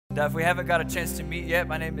If we haven't got a chance to meet yet,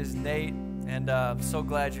 my name is Nate, and I'm so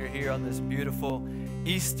glad you're here on this beautiful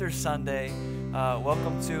Easter Sunday.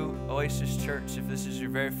 Welcome to Oasis Church. If this is your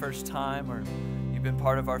very first time or you've been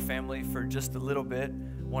part of our family for just a little bit,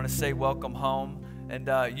 I want to say welcome home.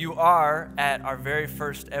 And you are at our very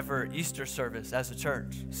first ever Easter service as a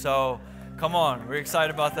church. So come on, we're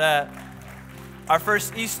excited about that. Our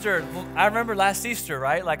first Easter, I remember last Easter,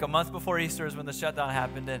 right? Like a month before Easter is when the shutdown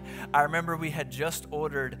happened. And I remember we had just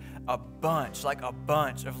ordered a bunch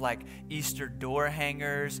of Easter door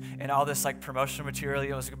hangers and all this promotional material.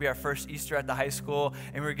 It was going to be our first Easter at the high school.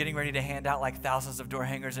 And we were getting ready to hand out thousands of door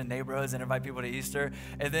hangers in neighborhoods and invite people to Easter.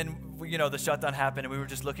 And then, the shutdown happened and we were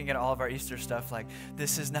just looking at all of our Easter stuff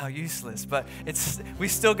this is now useless. But we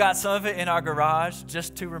still got some of it in our garage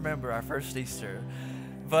just to remember our first Easter.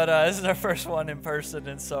 But this is our first one in person,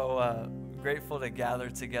 and so grateful to gather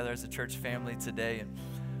together as a church family today. And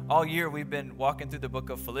all year we've been walking through the book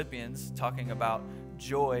of Philippians, talking about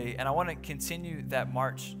joy. And I want to continue that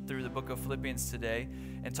march through the book of Philippians today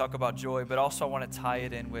and talk about joy, but also I want to tie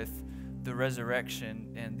it in with the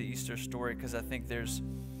resurrection and the Easter story, because I think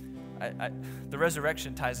the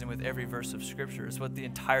resurrection ties in with every verse of Scripture. It's what the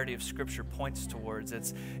entirety of Scripture points towards.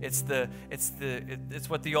 It's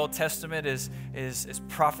what the Old Testament is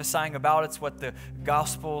prophesying about. It's what the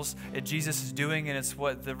Gospels Jesus is doing, and it's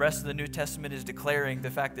what the rest of the New Testament is declaring, the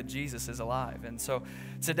fact that Jesus is alive. And so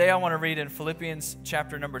today I want to read in Philippians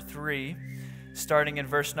chapter number 3, starting in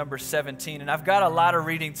verse number 17. And I've got a lot of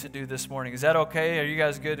reading to do this morning. Is that okay? Are you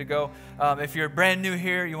guys good to go? If you're brand new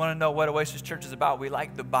here, you want to know what Oasis Church is about, we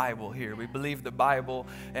like the Bible here. We believe the Bible,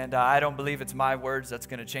 and I don't believe it's my words that's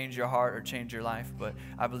going to change your heart or change your life, but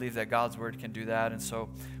I believe that God's word can do that. And so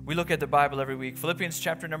we look at the Bible every week. Philippians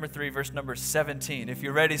chapter number 3, verse number 17. If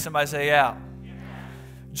you're ready, somebody say, yeah.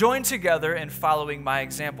 Join together in following my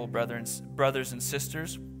example, brothers and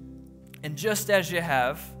sisters. And just as you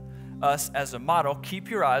have us as a model, keep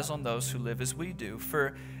your eyes on those who live as we do.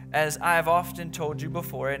 For as I have often told you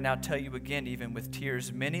before, and now tell you again, even with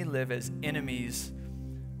tears, many live as enemies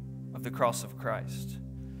of the cross of Christ.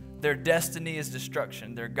 Their destiny is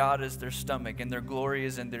destruction, their God is their stomach, and their glory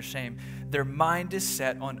is in their shame. Their mind is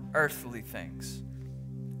set on earthly things.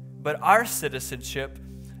 But our citizenship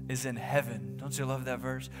is in heaven. Don't you love that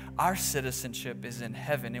verse? Our citizenship is in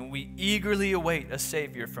heaven, and we eagerly await a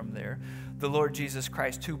Savior from there, the Lord Jesus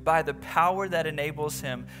Christ, who by the power that enables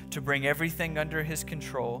him to bring everything under his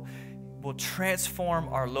control will transform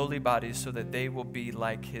our lowly bodies so that they will be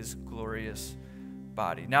like his glorious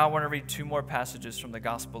body. Now I want to read two more passages from the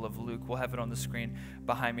Gospel of Luke. We'll have it on the screen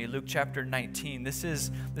behind me. Luke chapter 19. This is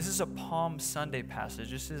a Palm Sunday passage.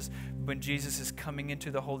 This is when Jesus is coming into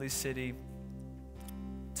the holy city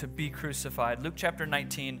to be crucified. Luke chapter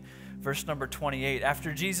 19, verse number 28.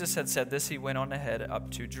 After Jesus had said this, he went on ahead up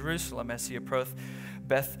to Jerusalem. As he approached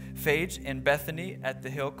Bethphage and Bethany at the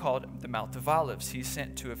hill called the Mount of Olives, he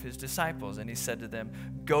sent two of his disciples, and he said to them,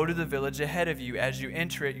 go to the village ahead of you. As you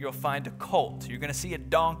enter it, you'll find a colt. You're going to see a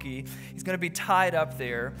donkey. He's going to be tied up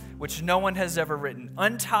there, which no one has ever ridden.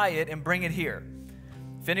 Untie it and bring it here.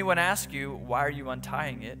 If anyone asks you, why are you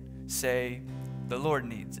untying it? Say, the Lord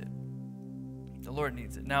needs it. The Lord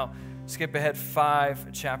needs it. Now, skip ahead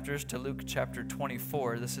 5 chapters to Luke chapter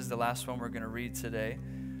 24. This is the last one we're going to read today.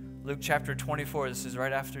 Luke chapter 24, this is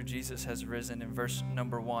right after Jesus has risen, in verse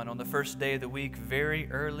number 1. On the first day of the week,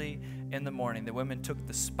 very early in the morning, the women took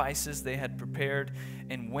the spices they had prepared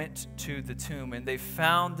and went to the tomb, and they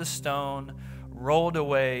found the stone rolled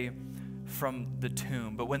away from the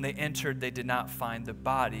tomb. But when they entered, they did not find the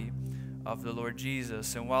body of the Lord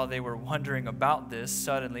Jesus. And while they were wondering about this,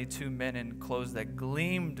 suddenly two men in clothes that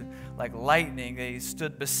gleamed like lightning, they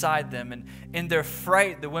stood beside them. And in their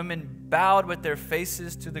fright, the women bowed with their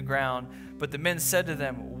faces to the ground. But the men said to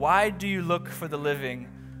them, why do you look for the living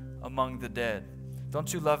among the dead?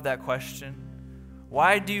 Don't you love that question?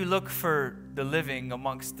 Why do you look for the living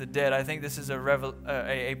amongst the dead? I think this is a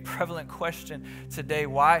prevalent question today.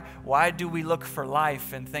 Why do we look for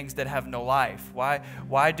life in things that have no life?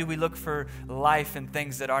 Why do we look for life in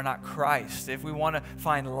things that are not Christ? If we want to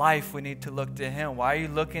find life, we need to look to him. Why are you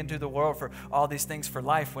looking to the world for all these things for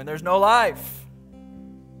life when there's no life?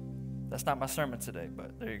 That's not my sermon today,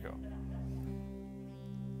 but there you go.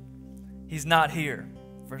 He's not here.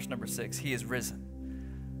 Verse number 6, he is risen.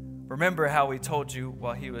 Remember how we told you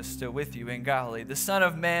while he was still with you in Galilee, the Son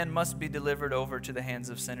of Man must be delivered over to the hands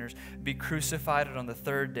of sinners, be crucified, and on the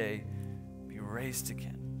third day be raised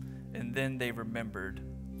again. And then they remembered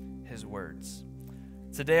his words.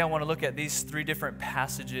 Today I want to look at these 3 different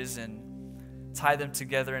passages and tie them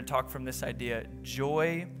together and talk from this idea,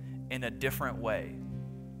 joy in a different way.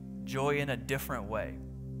 Joy in a different way.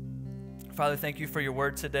 Father, thank you for your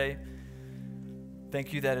word today.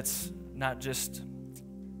 Thank you that it's not just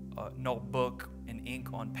a notebook and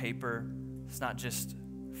ink on paper. It's not just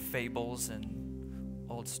fables and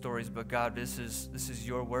old stories, but God, this is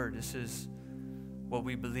your word. This is what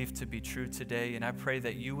we believe to be true today. And I pray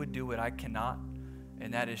that you would do what I cannot,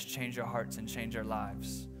 and that is change our hearts and change our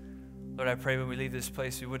lives. Lord, I pray when we leave this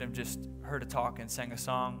place, we wouldn't have just heard a talk and sang a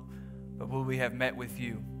song, but would we have met with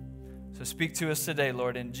you? So speak to us today,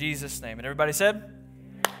 Lord, in Jesus' name. And everybody said,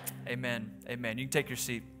 amen. Amen. You can take your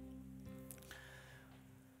seat.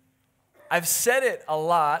 I've said it a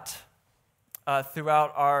lot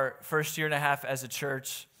throughout our first year and a half as a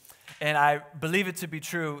church, and I believe it to be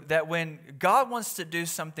true, that when God wants to do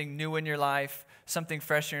something new in your life, something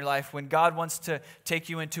fresh in your life, when God wants to take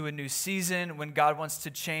you into a new season, when God wants to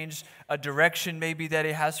change a direction maybe that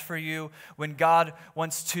He has for you, when God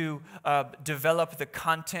wants to develop the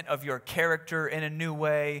content of your character in a new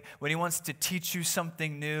way, when He wants to teach you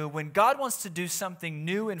something new, when God wants to do something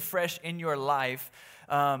new and fresh in your life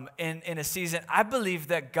in a season, I believe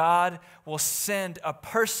that God will send a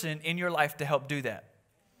person in your life to help do that.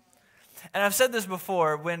 And I've said this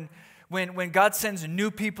before, when God sends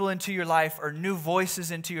new people into your life or new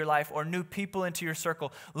voices into your life or new people into your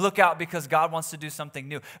circle, look out because God wants to do something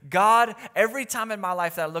new. God, every time in my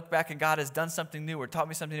life that I look back and God has done something new or taught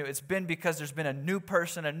me something new, it's been because there's been a new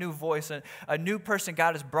person, a new voice, a new person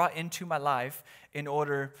God has brought into my life in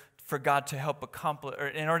order for God to help accomplish, or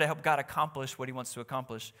in order to help God accomplish what He wants to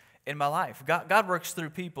accomplish in my life. God works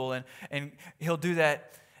through people, and He'll do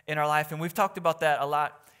that in our life. And we've talked about that a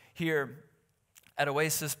lot here at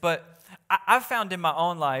Oasis, but I've found in my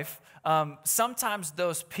own life, sometimes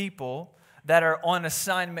those people that are on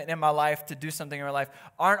assignment in my life to do something in my life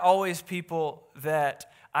aren't always people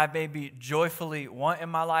that I maybe joyfully want in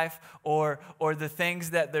my life, or the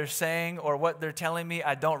things that they're saying or what they're telling me,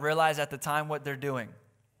 I don't realize at the time what they're doing.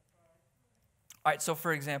 All right, so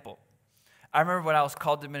for example, I remember when I was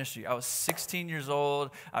called to ministry. I was 16 years old.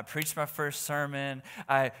 I preached my first sermon.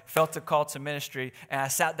 I felt a call to ministry, and I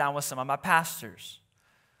sat down with some of my pastors.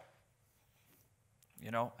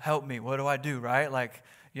 Help me. What do I do, right? Like,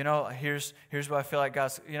 here's what I feel like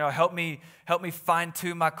God's, help me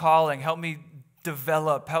fine-tune my calling. Help me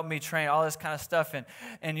develop, help me train, all this kind of stuff.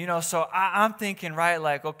 And so I'm thinking, right,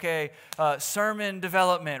 like, okay, sermon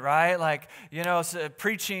development, right? Like, so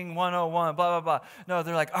preaching 101, blah, blah, blah. No,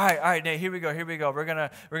 they're like, all right, Nate, here we go. We're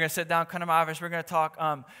gonna sit down, come to my office, we're gonna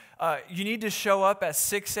talk. You need to show up at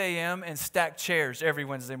 6 a.m. and stack chairs every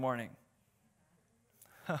Wednesday morning.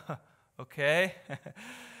 Okay.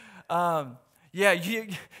 Yeah,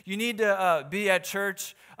 you need to be at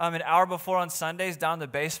church an hour before on Sundays down in the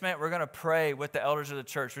basement. We're going to pray with the elders of the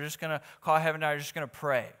church. We're just going to call heaven down. We're just going to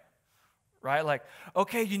pray, right? Like,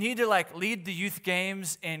 okay, you need to lead the youth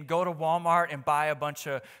games and go to Walmart and buy a bunch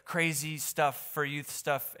of crazy stuff for youth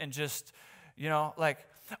stuff and just,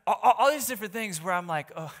 all these different things where I'm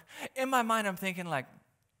like, in my mind I'm thinking like,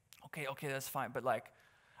 okay, that's fine. But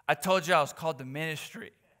I told you I was called to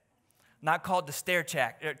ministry, not called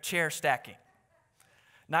to chair stacking.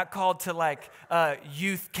 Not called to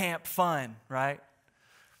youth camp fun, right?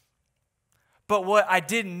 But what I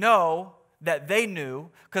didn't know that they knew,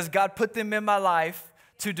 because God put them in my life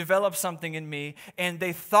to develop something in me, and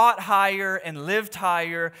they thought higher and lived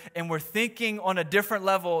higher and were thinking on a different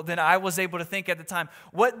level than I was able to think at the time.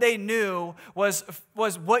 What they knew was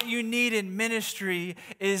what you need in ministry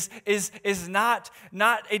is not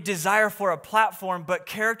a desire for a platform, but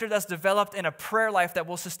character that's developed in a prayer life that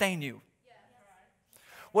will sustain you.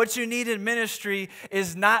 What you need in ministry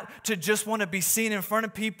is not to just want to be seen in front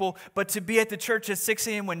of people, but to be at the church at 6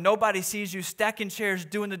 a.m. when nobody sees you, stacking chairs,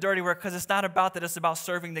 doing the dirty work, because it's not about that. It's about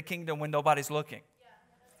serving the kingdom when nobody's looking. Yeah,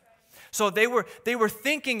 that's right. So they were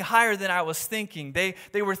thinking higher than I was thinking.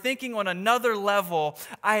 They were thinking on another level.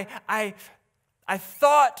 I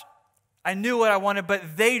thought I knew what I wanted,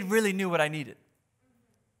 but they really knew what I needed.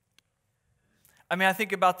 I mean, I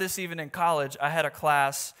think about this even in college. I had a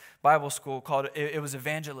class, Bible school, called, it was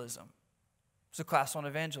evangelism. It's a class on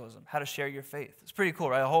evangelism, how to share your faith. It's pretty cool,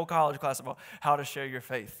 right? A whole college class about how to share your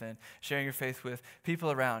faith and sharing your faith with people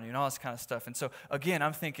around you and all this kind of stuff. And so, again,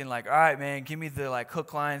 I'm thinking all right, man, give me the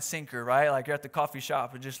hook, line, sinker, right? Like you're at the coffee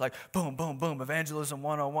shop and just boom, boom, boom, evangelism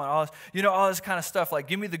 101, all this, all this kind of stuff.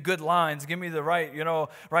 Give me the good lines, give me the right,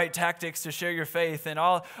 right tactics to share your faith and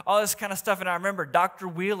all this kind of stuff. And I remember Dr.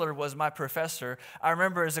 Wheeler was my professor. I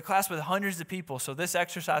remember it was a class with hundreds of people, so this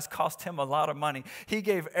exercise cost him a lot of money. He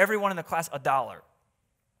gave everyone in the class $1.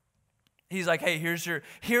 He's like, hey,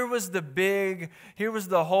 here was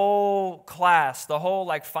the whole class, the whole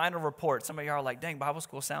like final report. Some of y'all are like, dang, Bible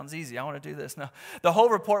school sounds easy. I want to do this. No, the whole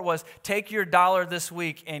report was take your $1 this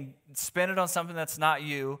week and spend it on something that's not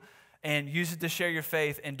you, and use it to share your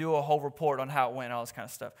faith and do a whole report on how it went, all this kind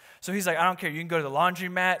of stuff. So he's like, I don't care. You can go to the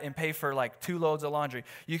laundromat and pay for like 2 loads of laundry.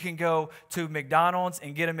 You can go to McDonald's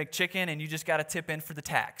and get a McChicken, and you just got to tip in for the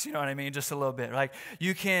tax. You know what I mean? Just a little bit. Like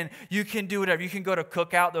you can do whatever. You can go to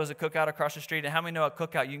Cookout. There was a Cookout across the street. And how many know at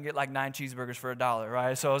Cookout you can get like 9 cheeseburgers for $1,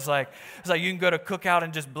 right? So it's like you can go to Cookout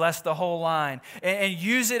and just bless the whole line and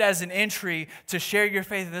use it as an entry to share your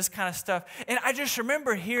faith and this kind of stuff. And I just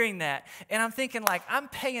remember hearing that, and I'm thinking like, I'm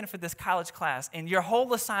paying for this college class, and your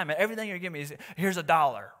whole assignment, everything you're giving me is, here's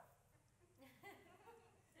 $1.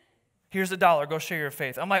 Here's $1, go share your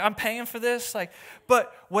faith. I'm like, I'm paying for this? Like,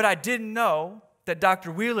 but what I didn't know that Dr.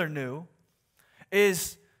 Wheeler knew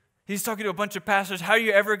is he's talking to a bunch of pastors. How are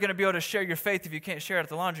you ever going to be able to share your faith if you can't share it at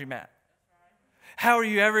the laundromat? How are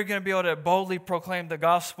you ever going to be able to boldly proclaim the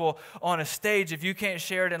gospel on a stage if you can't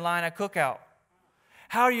share it in line at Cookout?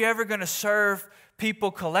 How are you ever going to serve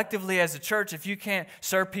people collectively as a church if you can't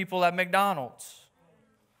serve people at McDonald's?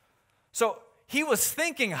 So he was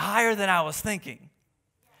thinking higher than I was thinking.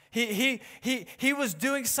 He was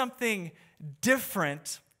doing something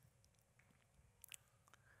different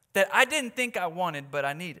that I didn't think I wanted, but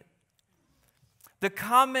I needed. The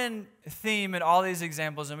common theme in all these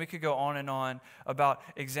examples, and we could go on and on about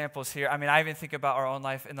examples here. I mean, I even think about our own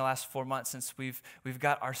life in the last 4 months since we've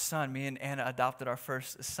got our son. Me and Anna adopted our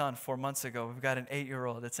first son 4 months ago. We've got an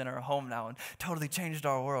 8-year-old that's in our home now and totally changed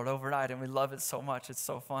our world overnight, and we love it so much. It's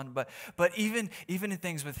so fun. But even in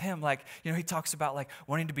things with him, like, you know, he talks about like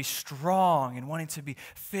wanting to be strong and wanting to be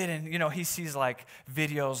fit, and, you know, he sees like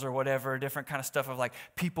videos or whatever, different kind of stuff of like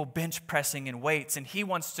people bench pressing and weights, and he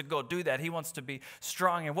wants to go do that. He wants to be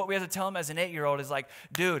strong. And what we have to tell him as an 8-year-old is like,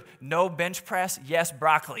 dude, no bench press, yes,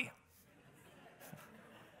 broccoli.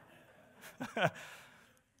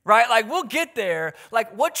 Right? Like, we'll get there.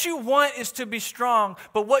 Like, what you want is to be strong,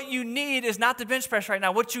 but what you need is not the bench press right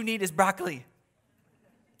now. What you need is broccoli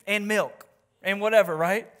and milk and whatever,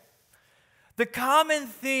 right? The common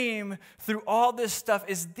theme through all this stuff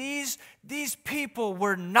is these people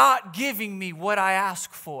were not giving me what I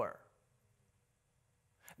asked for.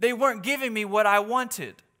 They weren't giving me what I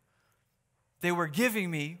wanted. They were giving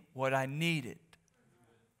me what I needed.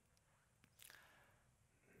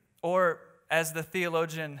 Or, as the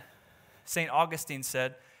theologian St. Augustine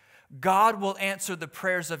said, God will answer the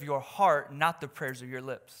prayers of your heart, not the prayers of your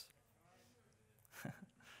lips.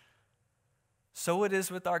 So it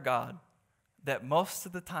is with our God, that most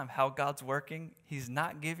of the time how God's working, He's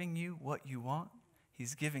not giving you what you want,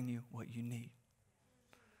 He's giving you what you need.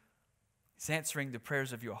 He's answering the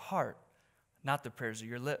prayers of your heart, not the prayers of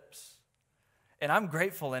your lips. And I'm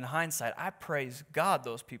grateful in hindsight. I praise God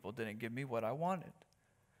those people didn't give me what I wanted.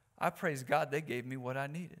 I praise God they gave me what I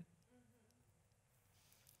needed.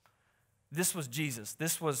 This was Jesus.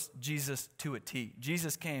 This was Jesus to a T.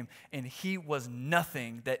 Jesus came and He was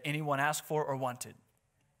nothing that anyone asked for or wanted.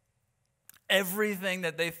 Everything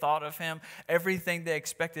that they thought of Him, everything they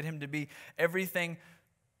expected Him to be, everything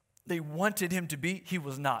they wanted Him to be, He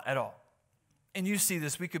was not at all. And you see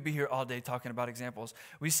this, we could be here all day talking about examples.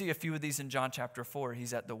 We see a few of these in John chapter 4.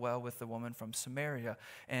 He's at the well with the woman from Samaria,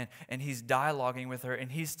 and he's dialoguing with her, and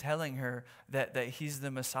he's telling her that he's the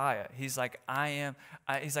Messiah. He's like, I'm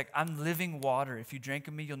living water. If you drink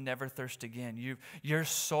of me, you'll never thirst again. Your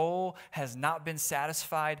soul has not been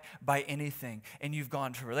satisfied by anything, and you've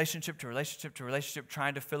gone to relationship to relationship to relationship,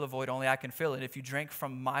 trying to fill a void only I can fill it. If you drink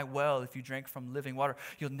from my well, if you drink from living water,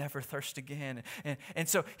 you'll never thirst again. And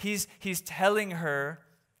so he's telling her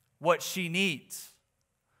what she needs.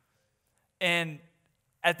 And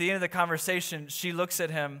at the end of the conversation, she looks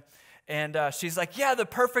at him and she's like, yeah, the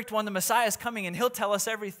perfect one, the Messiah is coming and he'll tell us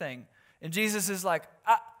everything. And Jesus is like,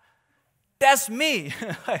 that's me.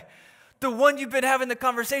 The one you've been having the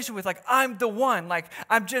conversation with, like, I'm the one. Like,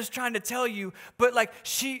 I'm just trying to tell you. But like,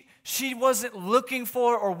 she wasn't looking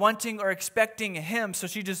for or wanting or expecting him. So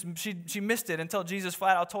she missed it until Jesus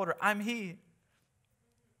flat out told her, I'm he.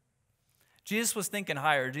 Jesus was thinking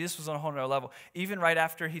higher. Jesus was on a whole nother level. Even right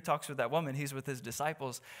after he talks with that woman, he's with his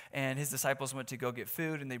disciples, and his disciples went to go get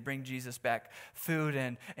food, and they bring Jesus back food,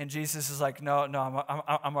 and Jesus is like, no,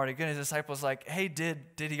 I'm already good. His disciples like, hey, did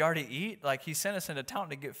he already eat? Like, he sent us into town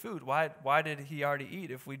to get food. Why did he already eat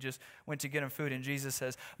if we just went to get him food? And Jesus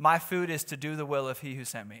says, my food is to do the will of he who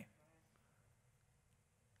sent me.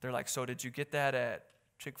 They're like, so did you get that at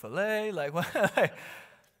Chick-fil-A? Like, what?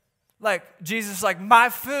 Like, Jesus is like, my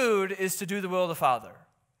food is to do the will of the Father.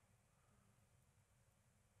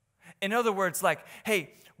 In other words, like,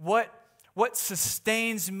 hey, what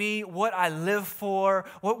sustains me, what I live for,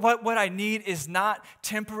 what I need is not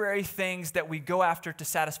temporary things that we go after to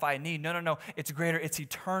satisfy a need. No. It's greater. It's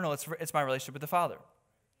eternal. It's my relationship with the Father.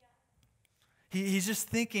 He's just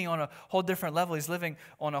thinking on a whole different level. He's living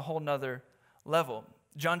on a whole nother level.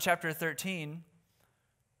 John chapter 13,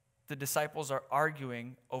 the disciples are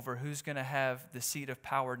arguing over who's going to have the seat of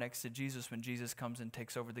power next to Jesus when Jesus comes and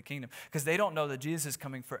takes over the kingdom. Because they don't know that Jesus is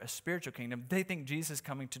coming for a spiritual kingdom. They think Jesus is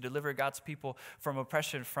coming to deliver God's people from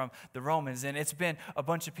oppression from the Romans. And it's been a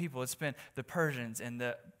bunch of people. It's been the Persians and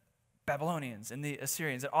the Babylonians and the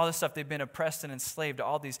Assyrians and all this stuff. They've been oppressed and enslaved to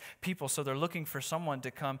all these people. So they're looking for someone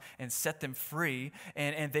to come and set them free.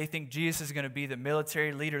 And they think Jesus is going to be the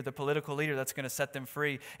military leader, the political leader that's going to set them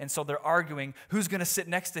free. And so they're arguing who's going to sit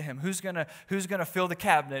next to him, who's going to fill the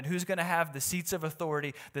cabinet, who's going to have the seats of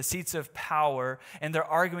authority, the seats of power. And they're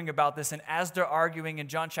arguing about this. And as they're arguing in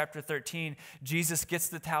John chapter 13, Jesus gets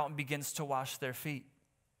the towel and begins to wash their feet.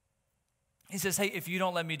 He says, hey, if you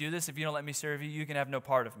don't let me do this, if you don't let me serve you, you can have no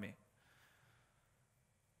part of me.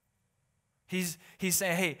 He's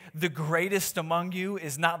saying, hey, the greatest among you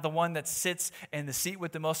is not the one that sits in the seat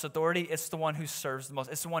with the most authority. It's the one who serves the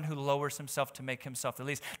most. It's the one who lowers himself to make himself the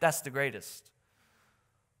least. That's the greatest.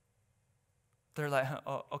 They're like,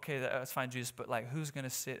 oh, okay, that's fine, Jesus, but like, who's going to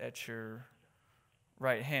sit at your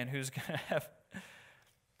right hand? Who's going to have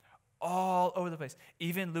all over the place?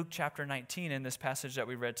 Even Luke chapter 19 in this passage that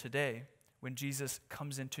we read today, when Jesus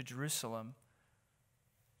comes into Jerusalem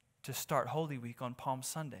to start Holy Week on Palm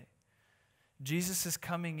Sunday, Jesus is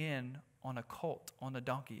coming in on a colt, on a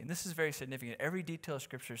donkey. And this is very significant. Every detail of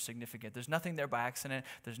Scripture is significant. There's nothing there by accident.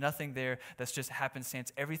 There's nothing there that's just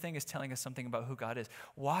happenstance. Everything is telling us something about who God is.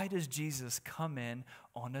 Why does Jesus come in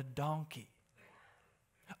on a donkey?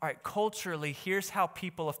 All right, culturally, here's how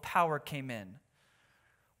people of power came in.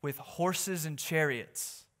 With horses and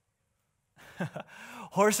chariots.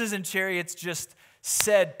 Horses and chariots just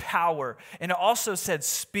said power, and it also said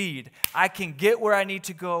speed. I can get where I need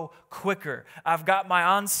to go quicker. I've got my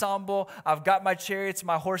ensemble, I've got my chariots,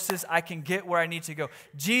 my horses, I can get where I need to go.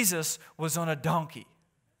 Jesus was on a donkey.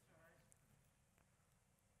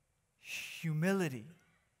 Humility.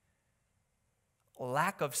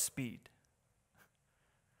 Lack of speed.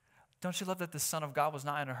 Don't you love that the Son of God was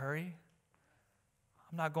not in a hurry?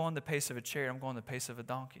 I'm not going the pace of a chariot, I'm going the pace of a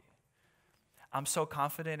donkey. I'm so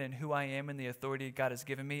confident in who I am and the authority God has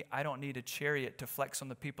given me. I don't need a chariot to flex on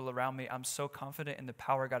the people around me. I'm so confident in the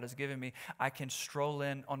power God has given me. I can stroll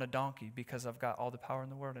in on a donkey because I've got all the power in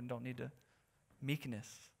the world and don't need to. Meekness.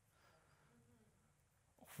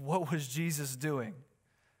 What was Jesus doing?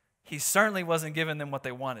 He certainly wasn't giving them what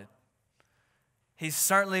they wanted. He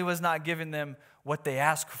certainly was not giving them what they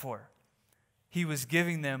asked for. He was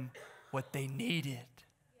giving them what they needed.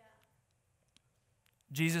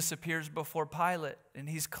 Jesus appears before Pilate, and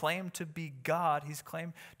he's claimed to be God. He's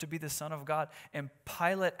claimed to be the Son of God. And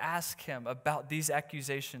Pilate asks him about these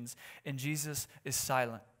accusations, and Jesus is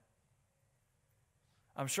silent.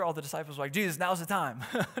 I'm sure all the disciples were like, Jesus, now's the time.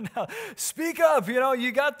 Now, speak up,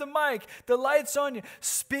 you got the mic. The light's on you.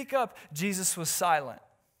 Speak up. Jesus was silent.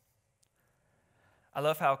 I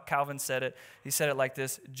love how Calvin said it. He said it like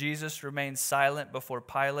this: Jesus remained silent before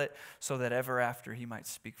Pilate so that ever after he might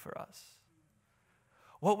speak for us.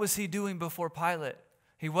 What was he doing before Pilate?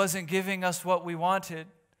 He wasn't giving us what we wanted.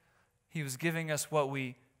 He was giving us what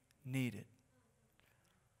we needed.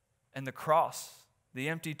 And the cross, the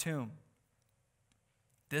empty tomb,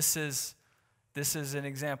 this is an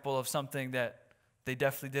example of something that they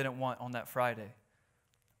definitely didn't want on that Friday.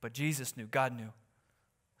 But Jesus knew, God knew.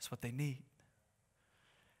 That's what they need.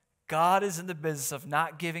 God is in the business of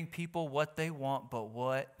not giving people what they want, but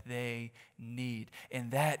what they need.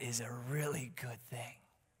 And that is a really good thing.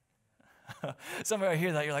 Some of you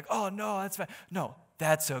hear that, you're like, oh, no, that's fine. No,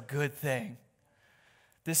 that's a good thing.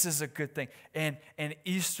 This is a good thing. And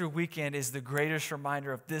Easter weekend is the greatest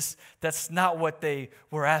reminder of this. That's not what they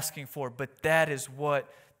were asking for, but that is what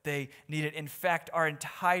they needed. In fact, our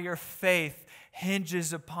entire faith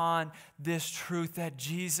hinges upon this truth that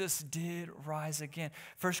Jesus did rise again.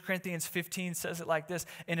 1 Corinthians 15 says it like this: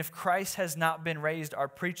 and if Christ has not been raised, our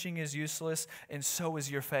preaching is useless, and so is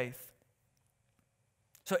your faith.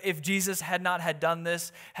 So if Jesus had not had done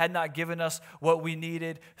this, had not given us what we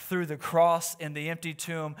needed through the cross and the empty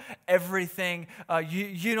tomb, everything,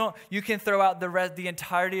 you can throw out the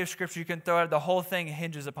entirety of Scripture. You can throw out the whole thing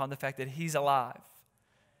hinges upon the fact that he's alive.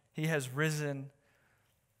 He has risen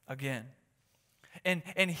again. And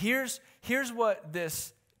here's what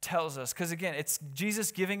this tells us, because again, it's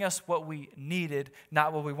Jesus giving us what we needed,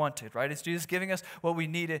 not what we wanted, right? It's Jesus giving us what we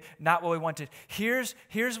needed, not what we wanted. Here's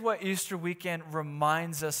what Easter weekend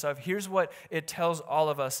reminds us of. Here's what it tells all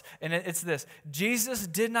of us, and it's this. Jesus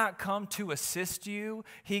did not come to assist you.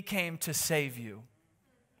 He came to save you.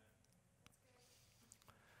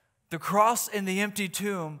 The cross and the empty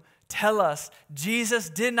tomb tell us Jesus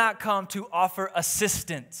did not come to offer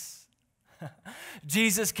assistance.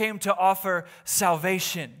 Jesus came to offer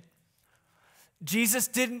salvation. Jesus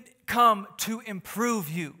didn't come to improve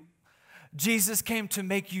you. Jesus came to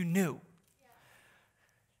make you new.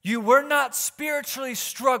 You were not spiritually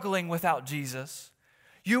struggling without Jesus.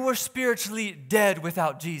 You were spiritually dead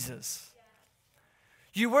without Jesus.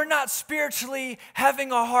 You were not spiritually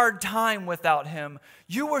having a hard time without him.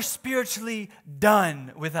 You were spiritually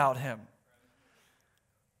done without him.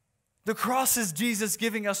 The cross is Jesus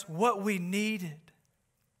giving us what we needed.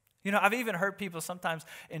 You know, I've even heard people sometimes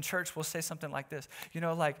in church will say something like this. You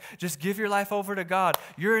know, like, just give your life over to God.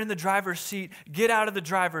 You're in the driver's seat. Get out of the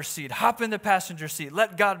driver's seat. Hop in the passenger seat.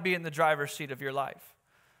 Let God be in the driver's seat of your life.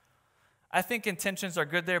 I think intentions are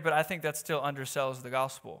good there, but I think that still undersells the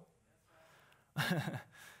gospel.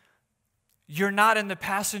 You're not in the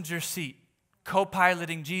passenger seat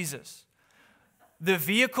co-piloting Jesus. The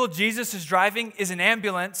vehicle Jesus is driving is an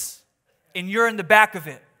ambulance, and you're in the back of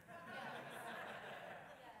it.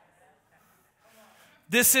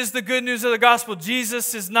 This is the good news of the gospel.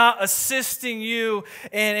 Jesus is not assisting you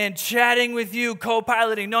and chatting with you,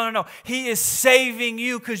 co-piloting. No. He is saving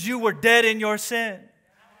you because you were dead in your sin.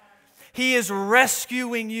 He is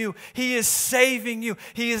rescuing you. He is saving you.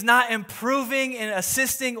 He is not improving and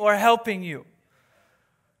assisting or helping you.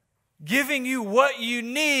 Giving you what you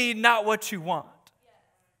need, not what you want.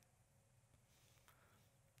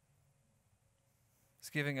 He's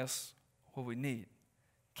giving us what we need.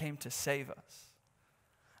 Came to save us.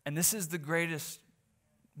 And this is the greatest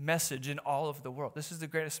message in all of the world. This is the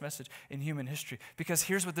greatest message in human history. Because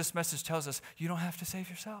here's what this message tells us. You don't have to save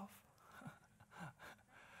yourself.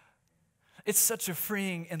 It's such a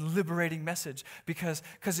freeing and liberating message because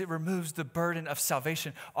it removes the burden of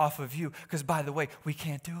salvation off of you. Because, by the way, we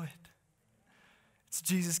can't do it. It's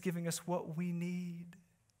Jesus giving us what we need.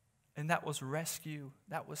 And that was rescue.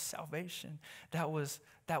 That was salvation. That was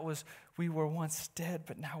we were once dead,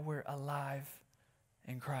 but now we're alive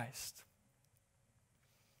in Christ.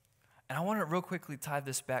 And I want to real quickly tie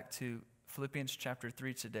this back to Philippians chapter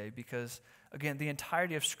 3 today because, again, the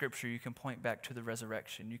entirety of Scripture, you can point back to the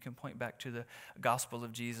resurrection. You can point back to the gospel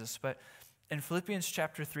of Jesus. But in Philippians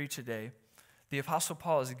chapter 3 today, the Apostle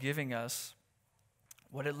Paul is giving us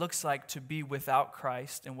what it looks like to be without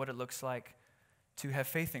Christ and what it looks like to have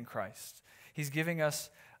faith in Christ. He's giving us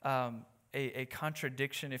a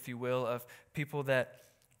contradiction, if you will, of people that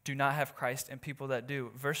do not have Christ and people that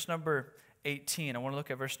do. Verse number 18, I want to look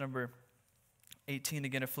at verse number 18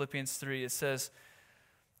 again of Philippians 3. It says,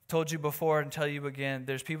 told you before and tell you again,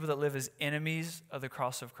 there's people that live as enemies of the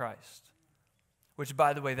cross of Christ. Which,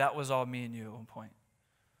 by the way, that was all me and you at one point.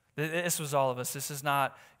 This was all of us. This is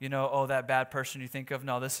not, that bad person you think of.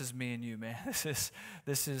 No, this is me and you, man.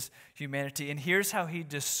 This is humanity. And here's how he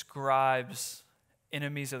describes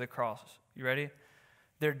enemies of the cross. You ready?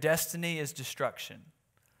 Their destiny is destruction.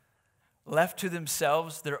 Left to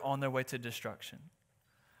themselves, they're on their way to destruction.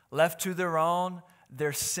 Left to their own,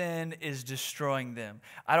 their sin is destroying them.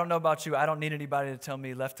 I don't know about you. I don't need anybody to tell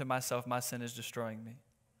me, left to myself, my sin is destroying me.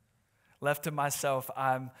 Left to myself,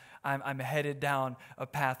 I'm headed down a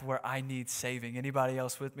path where I need saving. Anybody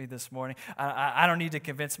else with me this morning? I don't need to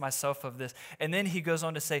convince myself of this. And then he goes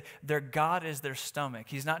on to say, their God is their stomach.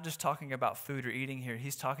 He's not just talking about food or eating here.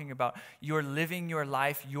 He's talking about you're living your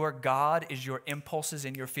life. Your God is your impulses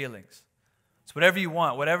and your feelings. It's whatever you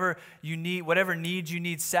want, whatever you need, whatever needs you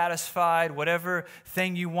need satisfied, whatever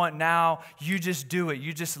thing you want now, you just do it.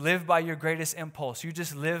 You just live by your greatest impulse. You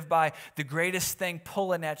just live by the greatest thing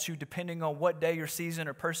pulling at you, depending on what day or season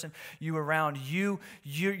or person you around.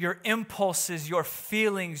 Your impulses, your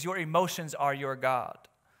feelings, your emotions are your God.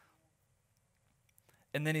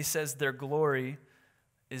 And then he says their glory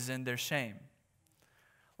is in their shame.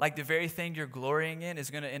 Like the very thing you're glorying in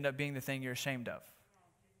is going to end up being the thing you're ashamed of.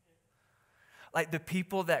 Like the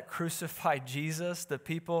people that crucified Jesus, the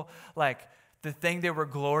people, like the thing they were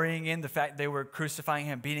glorying in, the fact they were crucifying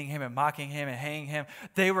him, beating him, and mocking him, and hanging him,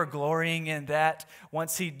 they were glorying in that.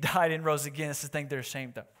 Once he died and rose again, it's the thing they're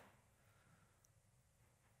ashamed of.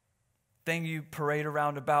 Thing you parade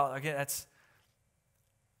around about, again, that's,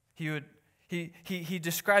 he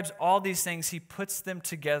describes all these things. He puts them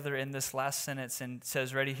together in this last sentence and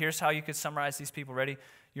says, ready, here's how you could summarize these people. Ready?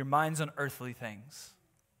 Your mind's on earthly things.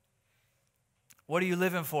 What are you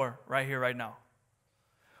living for right here, right now?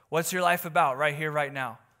 What's your life about right here, right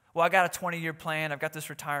now? Well, I got a 20-year plan. I've got this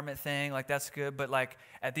retirement thing. Like, that's good. But, like,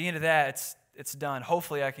 at the end of that, it's done.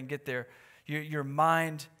 Hopefully I can get there. Your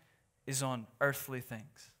mind is on earthly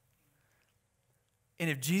things. And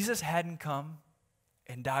if Jesus hadn't come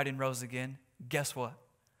and died and rose again, guess what?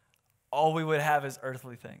 All we would have is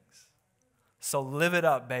earthly things. So live it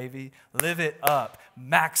up, baby. Live it up.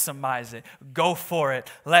 Maximize it. Go for it.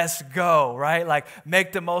 Let's go, right? Like,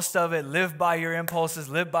 make the most of it. Live by your impulses.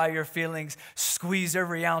 Live by your feelings. Squeeze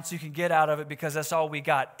every ounce you can get out of it, because that's all we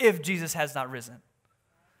got if Jesus has not risen.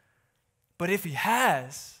 But if he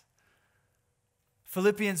has,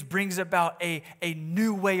 Philippians brings about a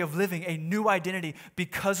new way of living, a new identity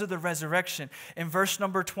because of the resurrection. In verse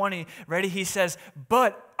number 20, ready, he says,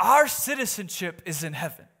 but our citizenship is in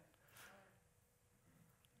heaven.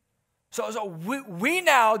 So we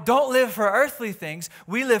now don't live for earthly things.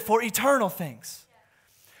 We live for eternal things.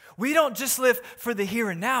 We don't just live for the here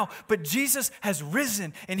and now, but Jesus has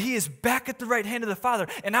risen and he is back at the right hand of the Father,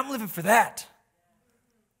 and I'm living for that.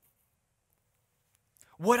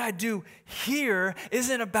 What I do here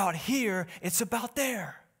isn't about here, it's about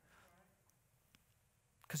there.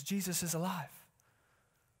 Because Jesus is alive.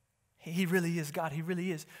 He really is God. He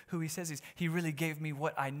really is who he says he is. He really gave me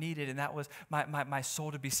what I needed, and that was my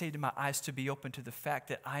soul to be saved and my eyes to be open to the fact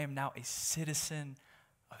that I am now a citizen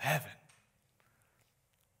of heaven.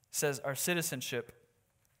 It says our citizenship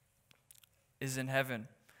is in heaven.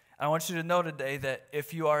 I want you to know today that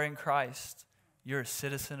if you are in Christ, you're a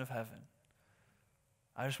citizen of heaven.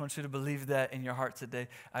 I just want you to believe that in your heart today.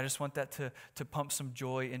 I just want that to pump some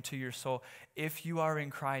joy into your soul. If you are in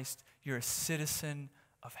Christ, you're a citizen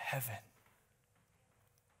of heaven.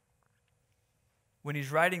 When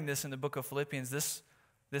he's writing this in the book of Philippians, this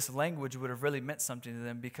language would have really meant something to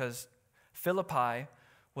them, because Philippi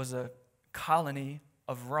was a colony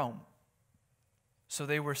of Rome. So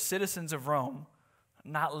they were citizens of Rome,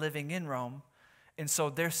 not living in Rome. And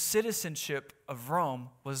so their citizenship of Rome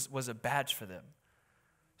was a badge for them.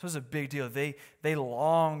 So it was a big deal. They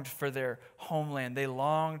longed for their homeland. They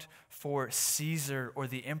longed for Caesar or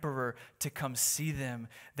the emperor to come see them.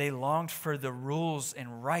 They longed for the rules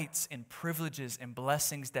and rights and privileges and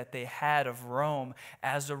blessings that they had of Rome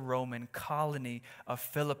as a Roman colony of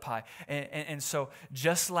Philippi. And so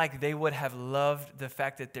just like they would have loved the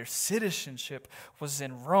fact that their citizenship was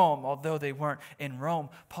in Rome, although they weren't in Rome,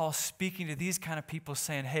 Paul's speaking to these kind of people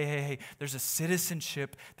saying, hey, there's a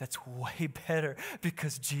citizenship that's way better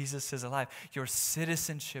because Jesus is alive. Your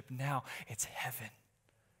citizenship now, it's heaven.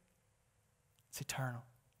 It's eternal.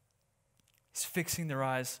 He's fixing their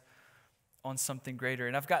eyes on something greater.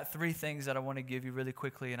 And I've got 3 things that I want to give you really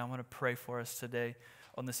quickly, and I want to pray for us today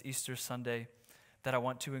on this Easter Sunday that I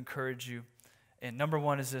want to encourage you. And number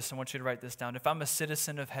 1 is this. I want you to write this down. If I'm a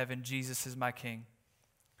citizen of heaven, Jesus is my king.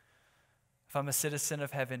 If I'm a citizen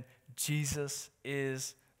of heaven, Jesus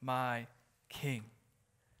is my king.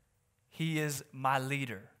 He is my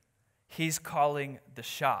leader. He's calling the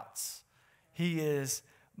shots. He is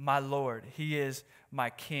my Lord. He is my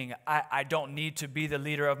king. I don't need to be the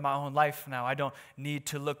leader of my own life now. I don't need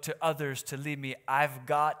to look to others to lead me. I've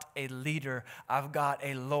got a leader. I've got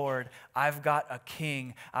a Lord. I've got a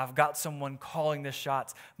king. I've got someone calling the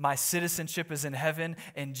shots. My citizenship is in heaven,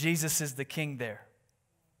 and Jesus is the king there.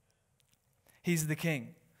 He's the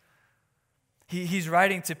king. He's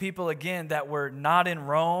writing to people, again, that were not in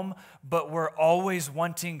Rome, but were always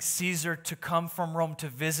wanting Caesar to come from Rome to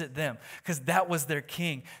visit them, because that was their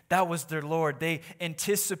king. That was their Lord. They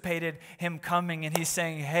anticipated him coming, and he's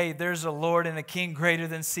saying, hey, there's a Lord and a king greater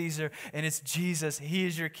than Caesar, and it's Jesus. He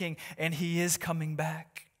is your king, and he is coming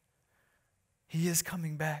back. He is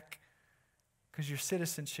coming back because your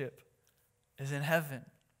citizenship is in heaven.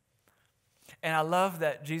 And I love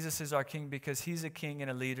that Jesus is our king because he's a king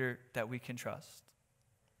and a leader that we can trust.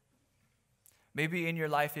 Maybe in your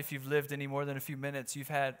life, if you've lived any more than a few minutes, you've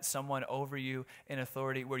had someone over you in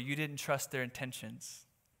authority where you didn't trust their intentions.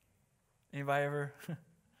 Anybody ever?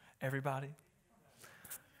 Everybody?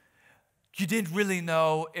 You didn't really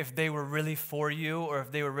know if they were really for you or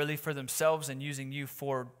if they were really for themselves and using you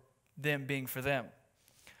for them being for them.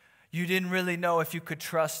 You didn't really know if you could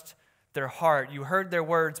trust their heart. You heard their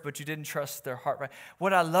words, but you didn't trust their heart, right?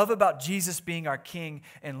 What I love about Jesus being our King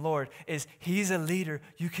and Lord is he's a leader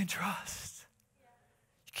you can trust.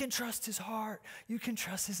 You can trust his heart. You can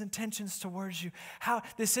trust his intentions towards you.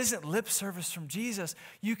 This isn't lip service from Jesus.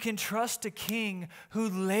 You can trust a king who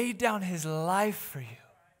laid down his life for you.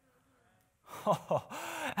 Oh,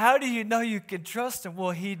 how do you know you can trust him?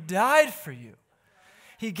 Well, he died for you.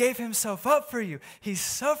 He gave himself up for you. He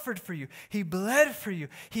suffered for you. He bled for you.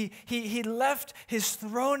 He left his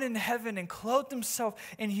throne in heaven and clothed himself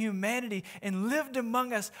in humanity and lived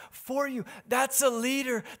among us for you. That's a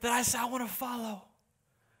leader that I say I want to follow.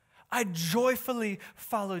 I joyfully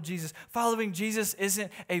follow Jesus. Following Jesus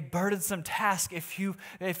isn't a burdensome task if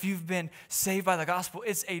you've been saved by the gospel.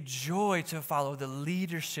 It's a joy to follow the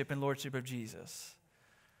leadership and lordship of Jesus.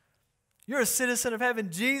 You're a citizen of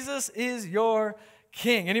heaven. Jesus is your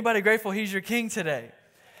king. Anybody grateful he's your king today?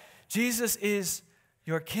 Jesus is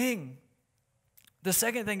your king. The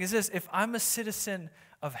second thing is this: if I'm a citizen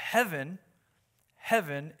of heaven,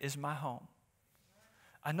 heaven is my home.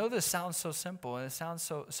 I know this sounds so simple and it sounds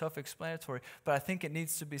so self-explanatory, but I think it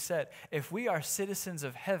needs to be said. If we are citizens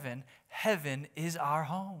of heaven, heaven is our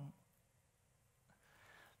home.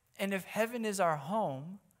 And if heaven is our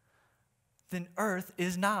home, then earth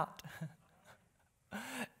is not.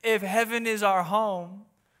 If heaven is our home,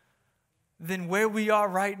 then where we are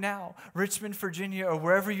right now, Richmond, Virginia, or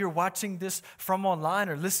wherever you're watching this from online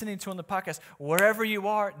or listening to on the podcast, wherever you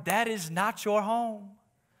are, that is not your home.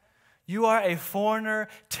 You are a foreigner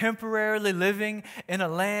temporarily living in a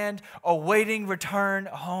land awaiting return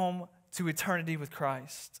home to eternity with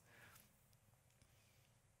Christ.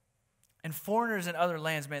 And foreigners in other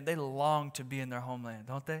lands, man, they long to be in their homeland,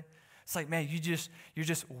 don't they? It's like, man, you're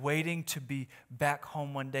just waiting to be back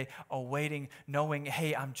home one day, awaiting, knowing,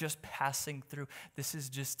 hey, I'm just passing through. This is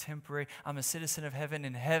just temporary. I'm a citizen of heaven,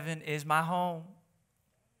 and heaven is my home.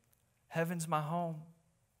 Heaven's my home.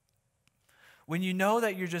 When you know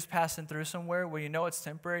that you're just passing through somewhere, where you know it's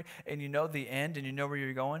temporary, and you know the end, and you know where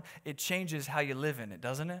you're going, it changes how you live in it,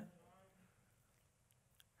 doesn't it?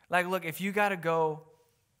 Like, look, if you got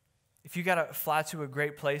to fly to a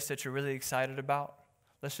great place that you're really excited about,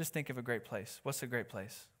 let's just think of a great place. What's a great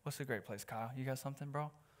place? What's a great place, Kyle? You got something,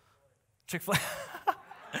 bro? Chick-fil-A.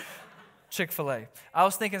 Chick-fil-A. I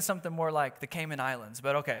was thinking something more like the Cayman Islands,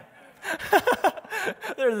 but okay.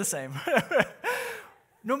 They're the same.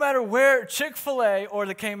 No matter where, Chick-fil-A or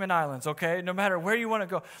the Cayman Islands, okay? No matter where you want to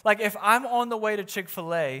go. Like if I'm on the way to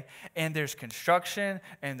Chick-fil-A and there's construction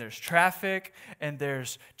and there's traffic and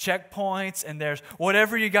there's checkpoints and there's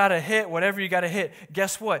whatever you got to hit,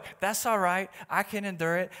 guess what? That's all right. I can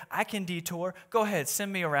endure it. I can detour. Go ahead,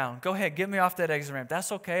 send me around. Go ahead, get me off that exit ramp.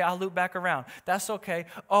 That's okay. I'll loop back around. That's okay.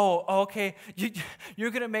 Oh, okay.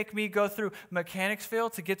 You're going to make me go through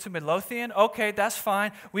Mechanicsville to get to Midlothian? Okay, that's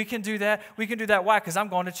fine. We can do that. Why? Because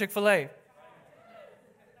I'm going to Chick-fil-A.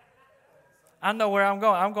 I know where I'm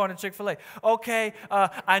going. I'm going to Chick-fil-A. Okay,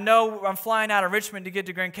 I know I'm flying out of Richmond to get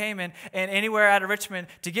to Grand Cayman, and anywhere out of Richmond,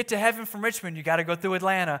 to get to heaven from Richmond, you got to go through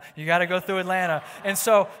Atlanta. And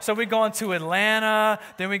so we're going to Atlanta,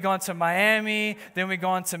 then we're going to Miami, then we're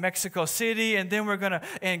going to Mexico City, and then we're going to,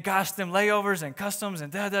 and gosh, them layovers and customs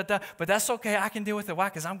and da-da-da. But that's okay. I can deal with it. Why?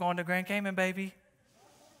 Because I'm going to Grand Cayman, baby.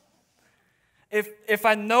 If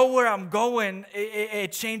I know where I'm going,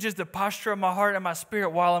 it changes the posture of my heart and my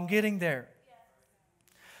spirit while I'm getting there.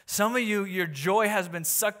 Some of you, your joy has been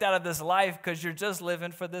sucked out of this life because you're just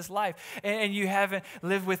living for this life. And you haven't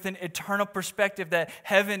lived with an eternal perspective that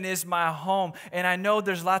heaven is my home. And I know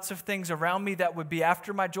there's lots of things around me that would be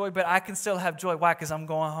after my joy, but I can still have joy. Why? Because I'm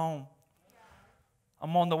going home.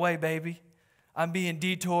 I'm on the way, baby. I'm being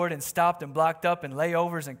detoured and stopped and blocked up and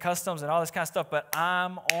layovers and customs and all this kind of stuff, but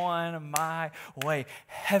I'm on my way.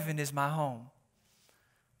 Heaven is my home.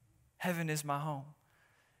 Heaven is my home.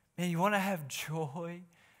 Man, you want to have joy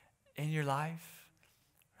in your life?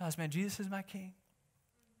 Realize, man, Jesus is my king.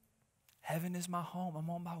 Heaven is my home. I'm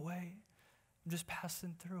on my way. I'm just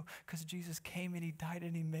passing through because Jesus came and he died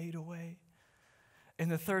and he made a way. And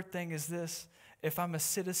the third thing is this: if I'm a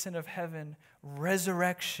citizen of heaven,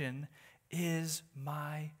 resurrection is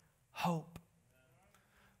my hope.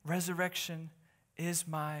 Resurrection is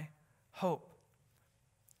my hope.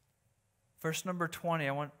 Verse number 20,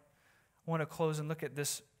 I want to close and look at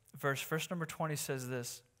this verse. Verse number 20 says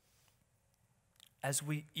this: as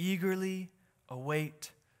we eagerly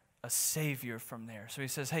await a Savior from there. So he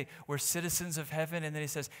says, hey, we're citizens of heaven, and then he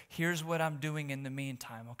says, here's what I'm doing in the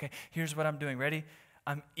meantime, okay? Here's what I'm doing. Ready?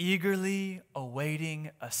 I'm eagerly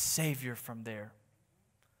awaiting a Savior from there,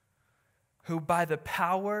 who by the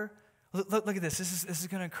power, look at this. This is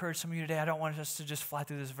going to encourage some of you today. I don't want us to just fly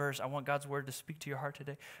through this verse. I want God's word to speak to your heart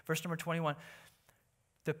today. Verse number 21,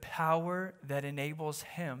 the power that enables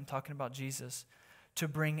him, talking about Jesus, to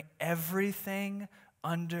bring everything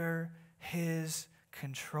under his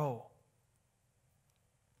control.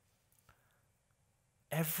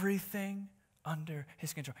 Everything under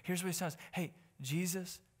his control. Here's what he says. Hey,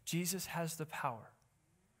 Jesus has the power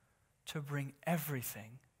to bring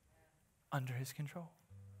everything under his control.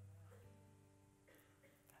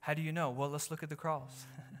 How do you know? Well, let's look at the cross.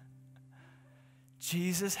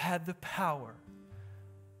 Jesus had the power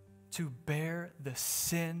to bear the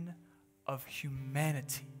sin of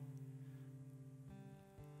humanity.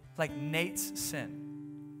 Like Nate's sin.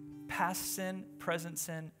 Past sin, present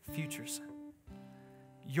sin, future sin.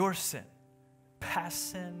 Your sin.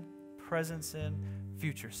 Past sin, present sin,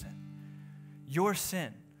 future sin. Your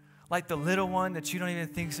sin. Like the little one that you don't even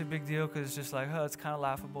think is a big deal because it's just like, oh, it's kind of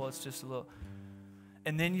laughable. It's just a little.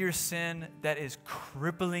 And then your sin that is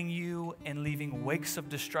crippling you and leaving wakes of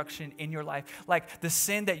destruction in your life. Like the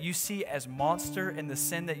sin that you see as monster and the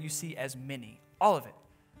sin that you see as mini. All of it.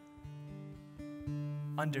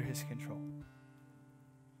 Under his control.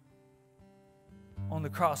 On the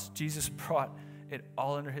cross, Jesus brought it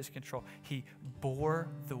all under his control. He bore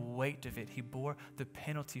the weight of it. He bore the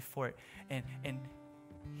penalty for it. And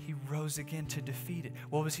he rose again to defeat it.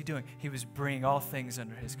 What was he doing? He was bringing all things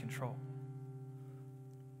under his control.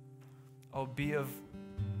 Oh, be of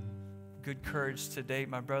good courage today,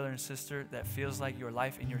 my brother and sister, that feels like your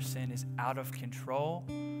life and your sin is out of control.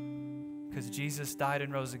 Because Jesus died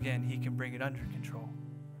and rose again, he can bring it under control.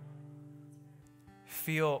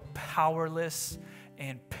 Feel powerless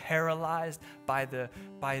and paralyzed by the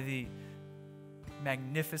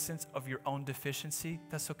magnificence of your own deficiency.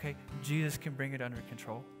 That's okay. Jesus can bring it under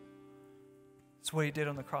control. That's what he did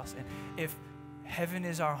on the cross. And if heaven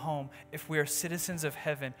is our home, if we are citizens of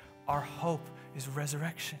heaven, our hope is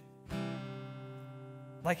resurrection.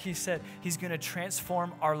 Like he said, he's going to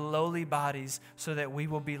transform our lowly bodies so that we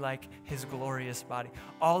will be like his glorious body.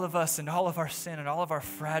 All of us and all of our sin and all of our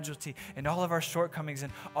fragility and all of our shortcomings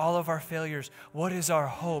and all of our failures, what is our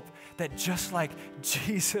hope? That just like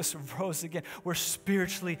Jesus rose again, we're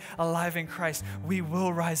spiritually alive in Christ. We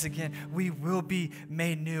will rise again. We will be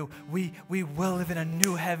made new. We will live in a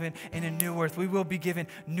new heaven and a new earth. We will be given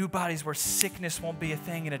new bodies where sickness won't be a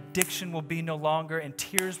thing and addiction will be no longer and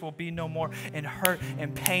tears will be no more and hurt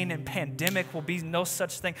and pain and pandemic will be no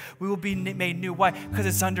such thing. We will be made new. Why? Because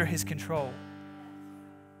it's under his control.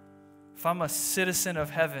 If I'm a citizen of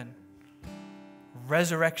heaven,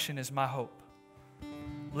 resurrection is my hope.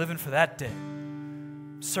 Living for that day.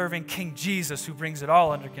 Serving King Jesus who brings it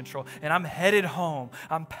all under control. And I'm headed home.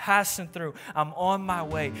 I'm passing through. I'm on my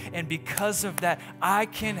way. And because of that, I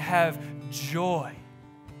can have joy.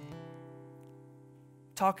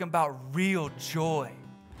 Talking about real joy.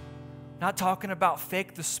 Not talking about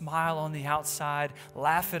fake the smile on the outside,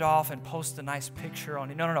 laugh it off and post a nice picture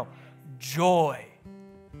on it. No. Joy.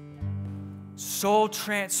 Soul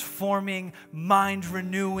transforming, mind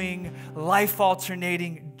renewing, life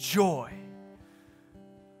alternating joy.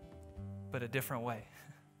 But a different way.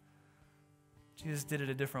 Jesus did it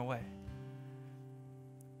a different way.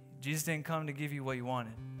 Jesus didn't come to give you what you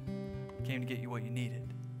wanted. He came to get you what you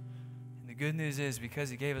needed. And the good news is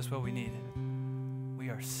because he gave us what we needed, we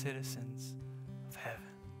are citizens of heaven.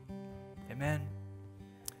 Amen.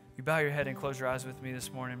 You bow your head and close your eyes with me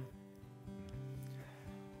this morning.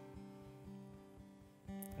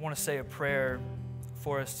 I want to say a prayer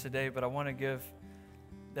for us today, but I want to give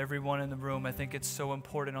everyone in the room, I think it's so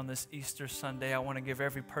important on this Easter Sunday, I want to give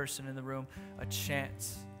every person in the room a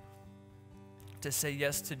chance to say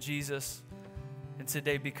yes to Jesus and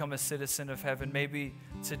today become a citizen of heaven. Maybe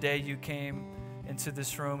today you came into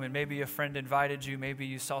this room and maybe a friend invited you, maybe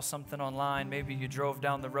you saw something online, maybe you drove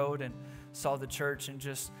down the road and saw the church and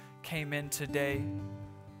just came in today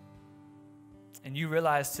and you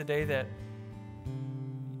realize today that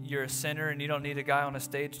you're a sinner and you don't need a guy on a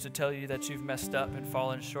stage to tell you that you've messed up and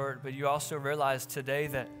fallen short, but you also realize today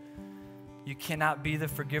that you cannot be the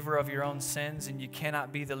forgiver of your own sins and you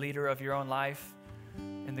cannot be the leader of your own life.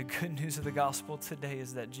 And the good news of the gospel today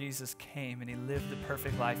is that Jesus came and he lived the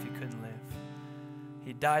perfect life you couldn't live.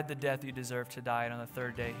 He died the death you deserve to die, and on the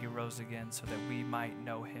third day he rose again so that we might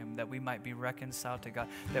know him, that we might be reconciled to God,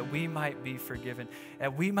 that we might be forgiven,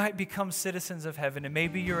 that we might become citizens of heaven. And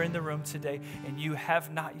maybe you're in the room today and you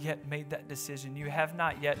have not yet made that decision. You have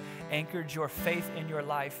not yet anchored your faith in your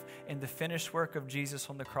life in the finished work of Jesus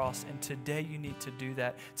on the cross. And today you need to do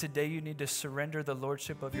that. Today you need to surrender the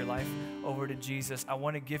lordship of your life over to Jesus. I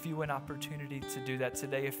want to give you an opportunity to do that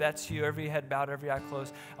today. If that's you, every head bowed, every eye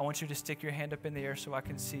closed, I want you to stick your hand up in the air so I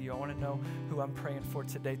can see you. I want to know who I'm praying for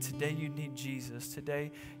today. Today you need Jesus. Today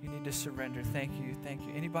you need to surrender. Thank you. Thank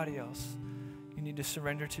you. Anybody else? You need to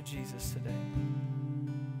surrender to Jesus today.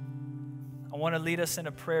 I want to lead us in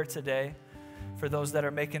a prayer today for those that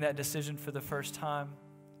are making that decision for the first time.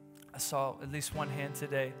 I saw at least one hand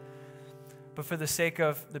today. But for the sake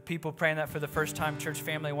of the people praying that for the first time, church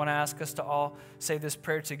family, I want to ask us to all say this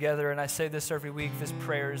prayer together. And I say this every week. This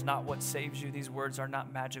prayer is not what saves you. These words are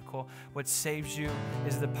not magical. What saves you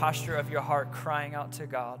is the posture of your heart crying out to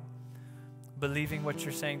God, believing what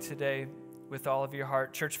you're saying today with all of your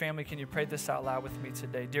heart. Church family, can you pray this out loud with me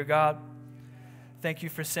today? Dear God, thank you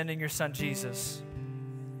for sending your son Jesus.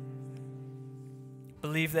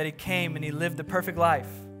 Believe that he came and he lived the perfect life.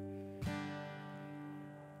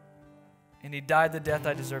 And he died the death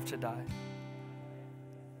I deserve to die.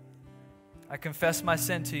 I confess my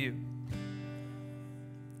sin to you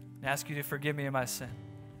and ask you to forgive me of my sin.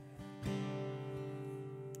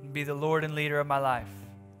 And be the Lord and leader of my life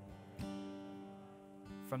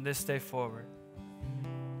from this day forward.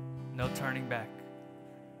 No turning back.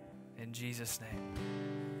 In Jesus' name,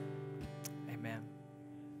 amen.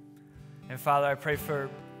 And Father, I pray for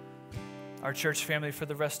our church family, for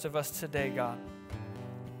the rest of us today, God.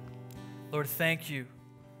 Lord, thank you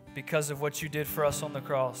because of what you did for us on the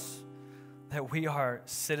cross, that we are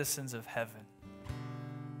citizens of heaven.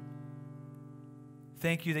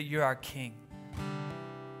 Thank you that you're our King.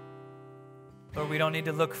 Lord, we don't need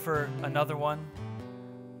to look for another one.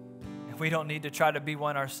 We don't need to try to be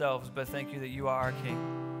one ourselves, but thank you that you are our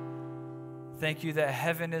King. Thank you that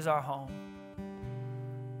heaven is our home.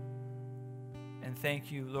 And thank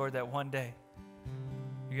you, Lord, that one day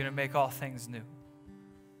you're going to make all things new.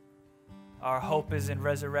 Our hope is in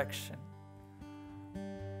resurrection.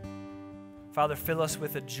 Father, fill us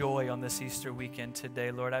with a joy on this Easter weekend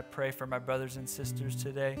today. Lord, I pray for my brothers and sisters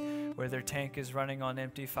today where their tank is running on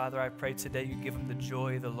empty. Father, I pray today you give them the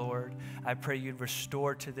joy of the Lord. I pray you'd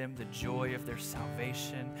restore to them the joy of their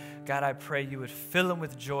salvation. God, I pray you would fill them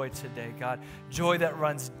with joy today, God. Joy that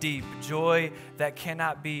runs deep, joy that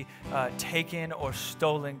cannot be taken or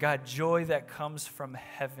stolen. God, joy that comes from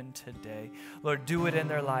heaven today. Lord, do it in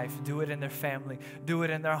their life. Do it in their family. Do it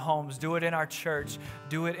in their homes. Do it in our church.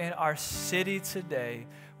 Do it in our city today.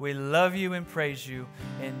 We love you and praise you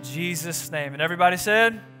in Jesus' name. And everybody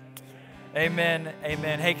said, amen,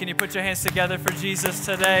 amen. Hey, can you put your hands together for Jesus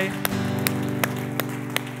today?